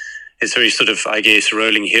it's very sort of, I guess,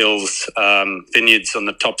 rolling hills, vineyards on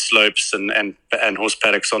the top slopes and horse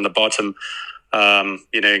paddocks on the bottom.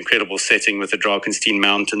 Incredible setting with the Drakenstein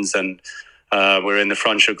Mountains, and we're in the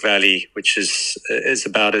Franschhoek Valley, which is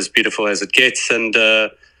about as beautiful as it gets. And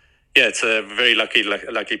it's a very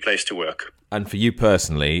lucky place to work. And for you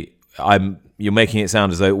personally, you're making it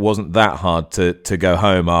sound as though it wasn't that hard to go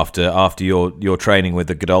home after your training with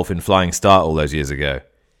the Godolphin Flying Start all those years ago.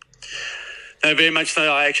 No, very much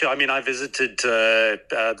so. I visited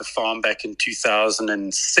the farm back in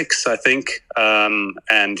 2006, I think.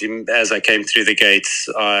 And as I came through the gates,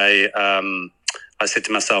 I said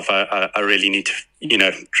to myself, I really need to,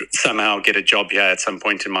 somehow get a job here at some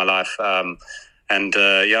point in my life. I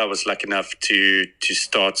was lucky enough to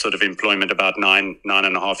start sort of employment about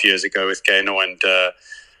 9.5 years ago with Gaynor,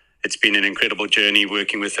 it's been an incredible journey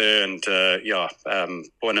working with her, and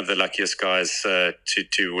one of the luckiest guys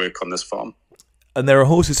to work on this farm. And there are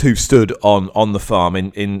horses who've stood on the farm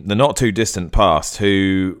in the not too distant past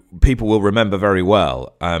who people will remember very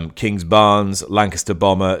well. King's Barnes, Lancaster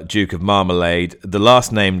Bomber, Duke of Marmalade. The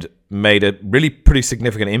last named made a really pretty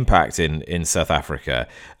significant impact in South Africa.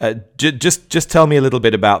 Just tell me a little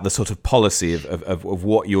bit about the sort of policy of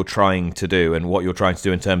what you're trying to do and what you're trying to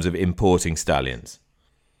do in terms of importing stallions.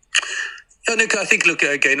 Yeah, Nick, I think,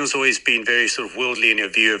 Gaynell's always been very sort of worldly in her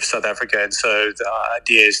view of South Africa. And so the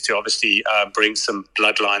idea is to obviously bring some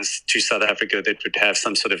bloodlines to South Africa that would have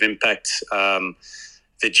some sort of impact.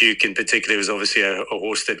 The Duke in particular was obviously a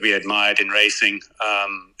horse that we admired in racing.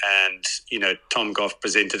 And, Tom Goff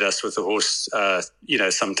presented us with a horse,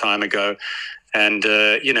 some time ago. And,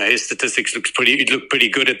 his statistics looked pretty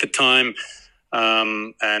good at the time.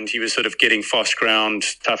 And he was sort of getting fast ground,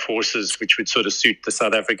 tough horses, which would sort of suit the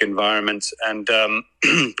South African environment. And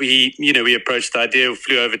we approached the idea,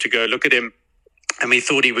 flew over to go look at him, and we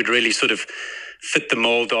thought he would really sort of fit the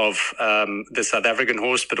mold of the South African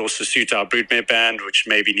horse, but also suit our broodmare band, which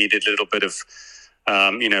maybe needed a little bit of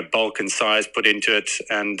bulk and size put into it.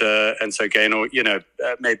 And so Gaynell,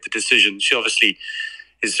 made the decision. She obviously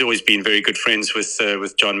has always been very good friends with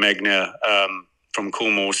John Magnier from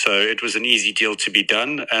Coolmore, so it was an easy deal to be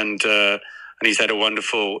done, and he's had a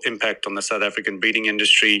wonderful impact on the South African breeding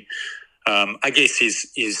industry. I guess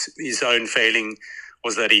his own failing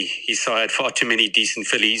was that he sired far too many decent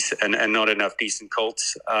fillies and not enough decent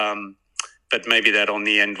colts. But maybe that on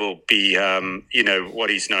the end will be what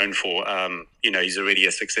he's known for. He's already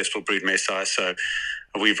a successful broodmare sire, so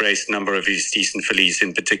we've raced a number of his decent fillies,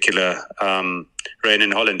 in particular Rain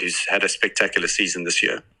in Holland, who's had a spectacular season this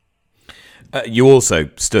year. You also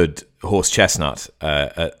stood Horse Chestnut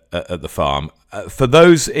at the farm. For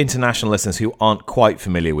those international listeners who aren't quite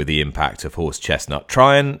familiar with the impact of Horse Chestnut,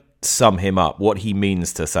 try and sum him up, what he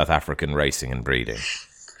means to South African racing and breeding.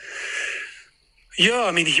 Yeah,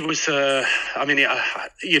 I mean, he was, I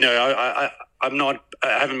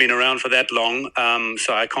haven't been around for that long,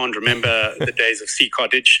 so I can't remember the days of Sea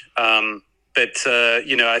Cottage. But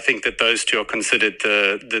I think that those two are considered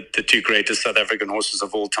the two greatest South African horses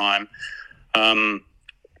of all time.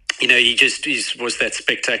 He was that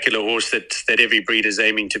spectacular horse that every breeder is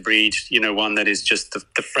aiming to breed, one that is just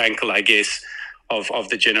the Frankel, I guess, of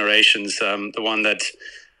the generations, the one that,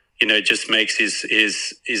 just makes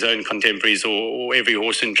his own contemporaries or every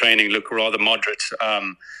horse in training look rather moderate.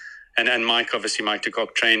 And Mike de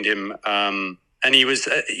Kock trained him, and he was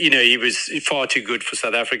far too good for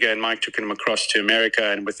South Africa, and Mike took him across to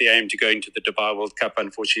America, and with the aim to go into the Dubai World Cup.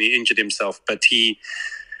 Unfortunately, he injured himself, but he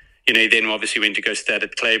then obviously went to go stat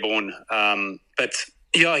at Claiborne. But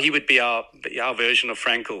yeah, he would be our version of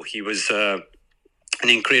Frankel. He was an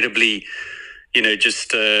incredibly,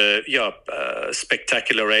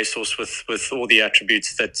 spectacular racehorse with all the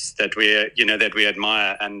attributes that we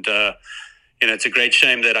admire. And it's a great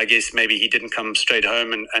shame that I guess maybe he didn't come straight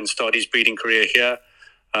home and start his breeding career here.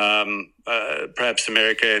 Perhaps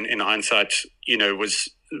America, in hindsight,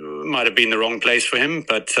 might have been the wrong place for him,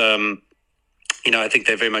 but. I think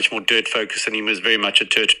they're very much more dirt focused, and he was very much a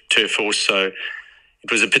turf horse. So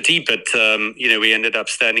it was a pity, but we ended up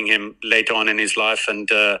standing him later on in his life, and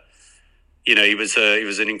he was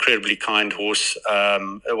an incredibly kind horse, a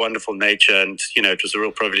wonderful nature, and it was a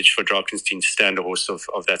real privilege for Drakenstein to stand a horse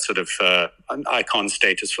of that sort of an icon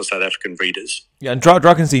status for South African breeders. Yeah, and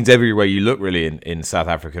Drakenstein's everywhere you look, really, in South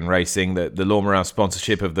African racing. The Lormeround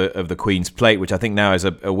sponsorship of the Queen's Plate, which I think now is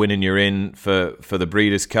a win and you're in for the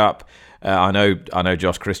Breeders' Cup. I know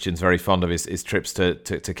Josh Christian's very fond of his trips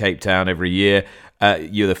to Cape Town every year.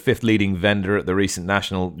 You're the fifth leading vendor at the recent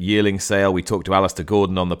National Yearling Sale. We talked to Alistair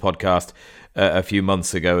Gordon on the podcast a few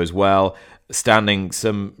months ago as well, standing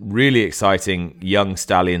some really exciting young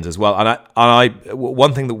stallions as well. And I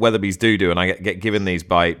one thing that Weatherby's do, and I get given these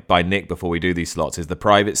by Nick before we do these slots, is the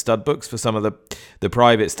private stud books for some of the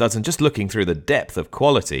private studs, and just looking through the depth of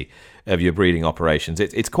quality of your breeding operations.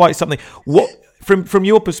 It's quite something. What from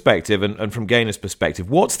your perspective and from Gaynell's perspective,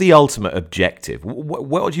 what's the ultimate objective?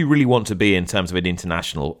 What do you really want to be in terms of an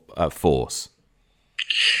international force?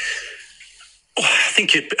 I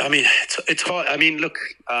think it's hard. I mean, look,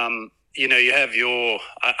 you have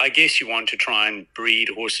I guess you want to try and breed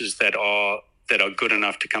horses that are good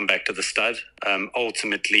enough to come back to the stud.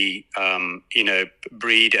 Ultimately,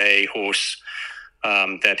 breed a horse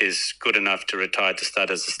that is good enough to retire to stud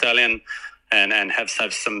as a stallion. And have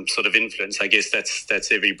some sort of influence. I guess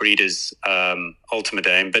that's every breeder's ultimate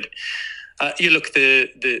aim. But You look,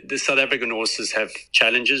 the South African horses have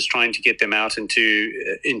challenges trying to get them out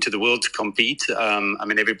into the world to compete. I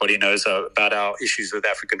mean, everybody knows about our issues with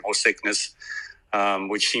African horse sickness,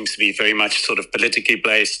 which seems to be very much sort of politically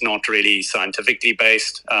based, not really scientifically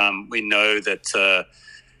based. We know that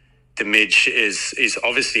the midge is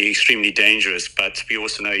obviously extremely dangerous, but we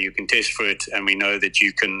also know you can test for it, and we know that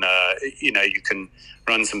you can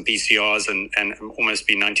run some PCRs and almost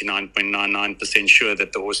be 99.99% sure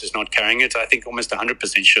that the horse is not carrying it. I think almost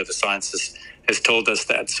 100% sure the science has told us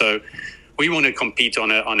that. So we want to compete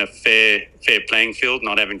on a fair playing field,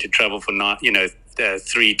 not having to travel for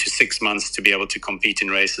 3 to 6 months to be able to compete in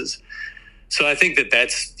races. So I think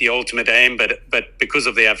that's the ultimate aim. But because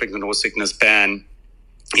of the African horse sickness ban,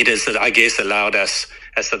 it has, I guess, allowed us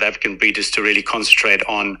as South African breeders to really concentrate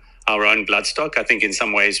on our own bloodstock. I think in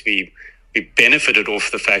some ways we benefited off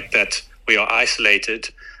the fact that we are isolated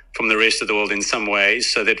from the rest of the world in some ways,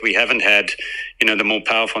 so that we haven't had, the more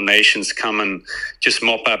powerful nations come and just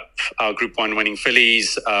mop up our Group 1 winning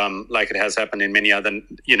fillies, like it has happened in many other,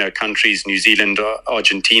 countries, New Zealand,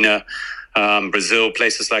 Argentina, Brazil,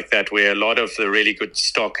 places like that, where a lot of the really good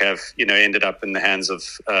stock have, ended up in the hands of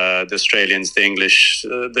the Australians, the English,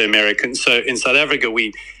 the Americans. So in South Africa,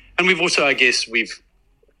 we've also, I guess, we've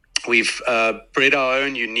bred our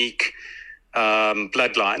own unique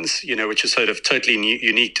bloodlines, which is sort of totally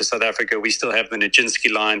unique to South Africa. We still have the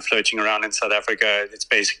Nijinsky line floating around in South Africa. It's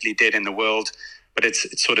basically dead in the world, but it's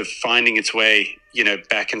sort of finding its way,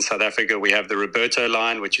 back in South Africa. We have the Roberto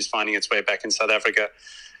line, which is finding its way back in South Africa.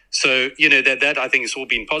 So, that I think has all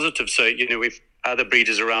been positive. So, if other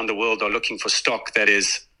breeders around the world are looking for stock that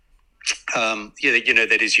is,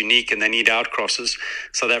 that is unique, and they need outcrosses,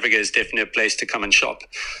 South Africa is definitely a place to come and shop.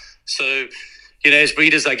 So, as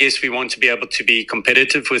breeders, I guess we want to be able to be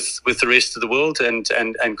competitive with the rest of the world and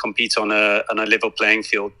compete on a level playing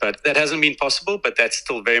field. But that hasn't been possible, but that's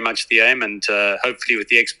still very much the aim. And hopefully with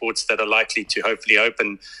the exports that are likely to hopefully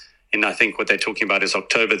open in, I think what they're talking about is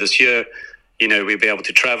October this year, we'll be able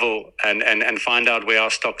to travel and find out where our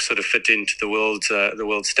stocks sort of fit into the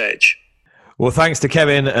world stage. Well, thanks to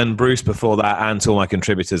Kevin and Bruce before that, and to all my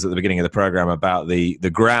contributors at the beginning of the program about the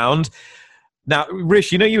ground. Now,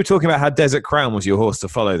 Rish, you were talking about how Desert Crown was your horse to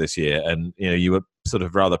follow this year, and you were sort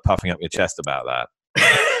of rather puffing up your chest about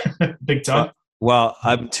that. Big time. Well,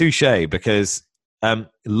 I'm touche, because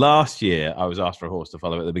last year I was asked for a horse to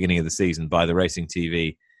follow at the beginning of the season by the Racing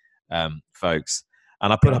TV folks,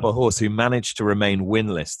 and I put up a horse who managed to remain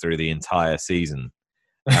winless through the entire season.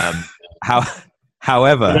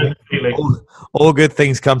 However, all good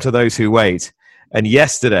things come to those who wait. And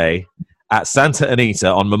yesterday at Santa Anita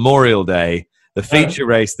on Memorial Day, the feature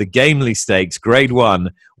race, the Gamely Stakes, Grade 1,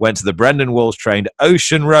 went to the Brendan Walsh-trained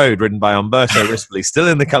Ocean Road, ridden by Umberto Rispoli, still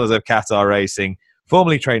in the colours of Qatar Racing,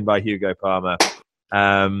 formerly trained by Hugo Palmer.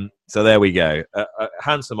 So there we go.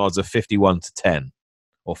 Handsome odds of 51-10,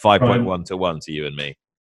 or 5.1-1 to you and me.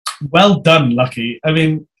 Well done, Lucky. I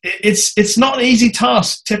mean, it's not an easy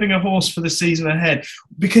task tipping a horse for the season ahead,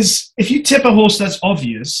 because if you tip a horse that's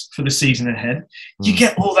obvious for the season ahead, you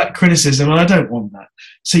get all that criticism, and I don't want that.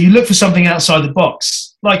 So you look for something outside the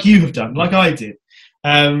box, like you have done, like I did.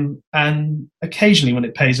 And occasionally when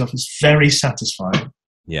it pays off, it's very satisfying.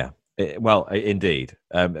 Yeah, indeed.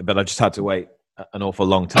 But I just had to wait an awful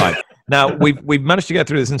long time. Now, we've managed to get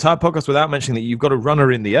through this entire podcast without mentioning that you've got a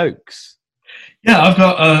runner in the Oaks. Yeah, I've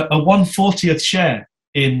got a 1/40th share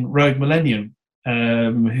in Rogue Millennium,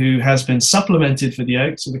 who has been supplemented for the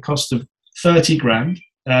Oaks at the cost of 30 grand.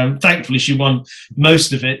 Thankfully, she won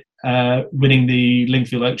most of it, winning the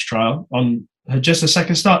Lingfield Oaks trial on just a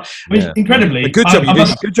second start. I mean, incredibly. Good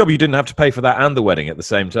job you didn't have to pay for that and the wedding at the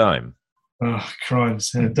same time. Oh,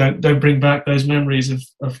 crimes. Don't bring back those memories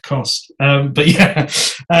of cost. But yeah,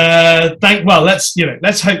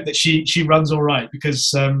 let's hope that she runs all right,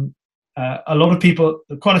 because a lot of people,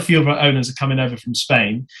 quite a few of our owners are coming over from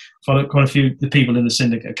Spain. Quite a few of the people in the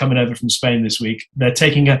syndicate are coming over from Spain this week. They're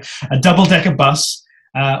taking a double-decker bus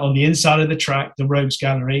on the inside of the track, the Rogues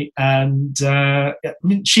Gallery, and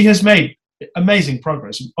she has made amazing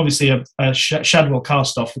progress. Obviously, a Shadwell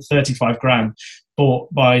cast-off for 35 grand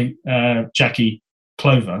bought by Jackie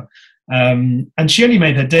Clover. And she only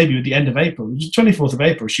made her debut at the end of April. It was the 24th of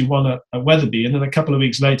April. She won a Weatherby, and then a couple of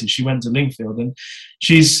weeks later, she went to Lingfield, and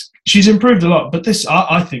she's improved a lot. But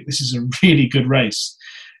I think this is a really good race.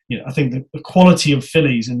 I think the quality of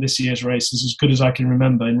fillies in this year's race is as good as I can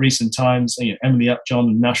remember in recent times. Emily Upjohn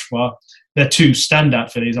and Nashwa, they're two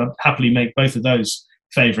standout fillies. I'd happily make both of those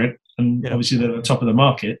favourite, and obviously they're at the top of the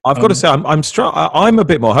market. I've got to say, I'm a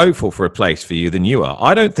bit more hopeful for a place for you than you are.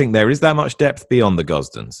 I don't think there is that much depth beyond the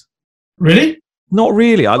Gosdens. Really? Not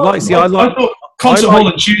really. I thought Concert Hall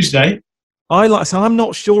on Tuesday. I'm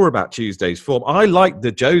not sure about Tuesday's form. I like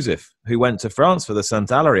the Joseph who went to France for the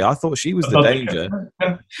Saint-Hilaire. I thought she was the danger.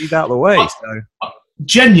 She's out of the way. So.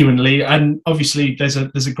 Genuinely, and obviously there's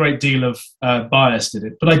a great deal of bias in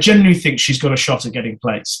it, but I genuinely think she's got a shot at getting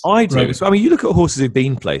placed. I do. So, I mean, you look at horses who've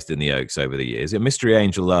been placed in the Oaks over the years. Mystery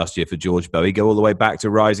Angel last year for George Bowie, go all the way back to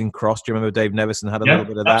Rising Cross. Do you remember Dave Nevison had a little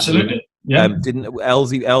bit of that? Absolutely. Yeah. Didn't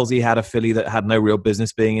Elsie had a filly that had no real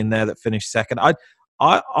business being in there that finished second.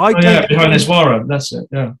 Behind Eswara, that's it.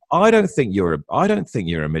 Yeah. I don't think you're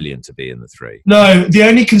a million to be in the three. No, the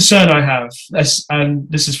only concern I have, and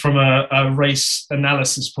this is from a race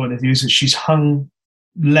analysis point of view, is that she's hung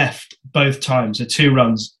left both times, her 2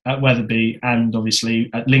 runs at Wetherby and obviously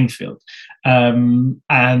at Lingfield, and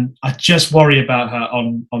I just worry about her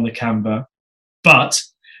on the Camber, but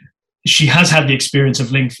she has had the experience of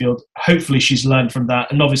Lingfield. Hopefully she's learned from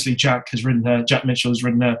that. And obviously Jack Mitchell has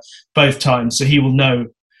ridden her both times. So he will know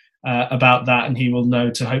about that, and he will know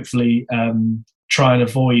to hopefully try and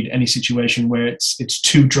avoid any situation where it's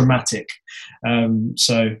too dramatic.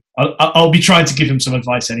 So I'll be trying to give him some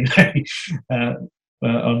advice anyway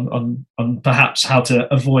on perhaps how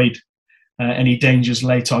to avoid any dangers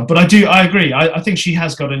later on. But I agree. I think she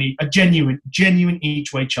has got a genuine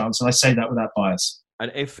each way chance. And I say that without bias.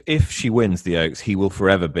 And if she wins the Oaks, he will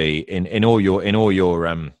forever be in all your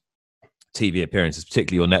TV appearances,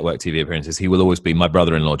 particularly your network TV appearances. He will always be my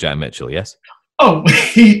brother-in-law, Jack Mitchell. Yes. Oh,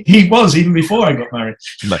 he was even before I got married.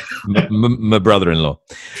 My brother-in-law.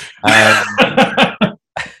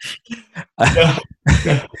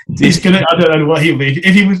 He's gonna. I don't know what he'll be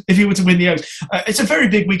if he were to win the Oaks. It's a very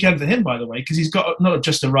big weekend for him, by the way, because he's got not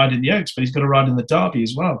just a ride in the Oaks, but he's got a ride in the Derby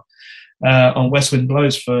as well on West Wind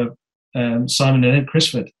Blows for Simon and Ed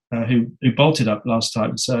Crisford, who bolted up last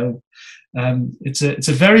time. So it's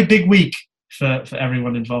a very big week for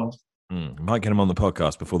everyone involved. Might get him on the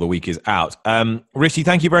podcast before the week is out. Rishi,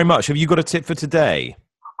 thank you very much. Have you got a tip for today?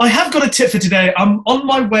 I have got a tip for today. I'm on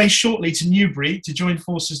my way shortly to Newbury to join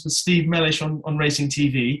forces with Steve Mellish on Racing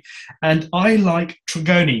TV, and I like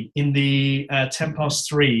Tregony in the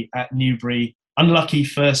 10:3 at Newbury. Unlucky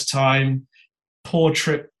first time, poor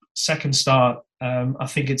trip second start. I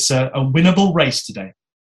think it's a winnable race today.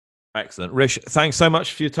 Excellent. Rish, thanks so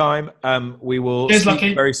much for your time. We will see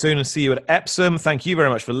you very soon and see you at Epsom. Thank you very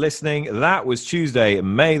much for listening. That was Tuesday,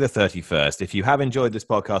 May the 31st. If you have enjoyed this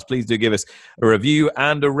podcast, please do give us a review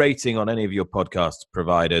and a rating on any of your podcast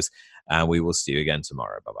providers. And we will see you again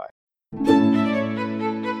tomorrow. Bye-bye.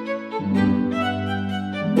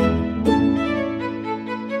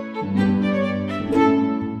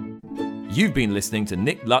 You've been listening to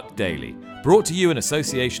Nick Luck Daily, brought to you in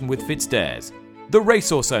association with FitzDares, the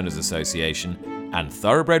Racehorse Owners Association, and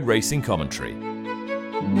Thoroughbred Racing Commentary.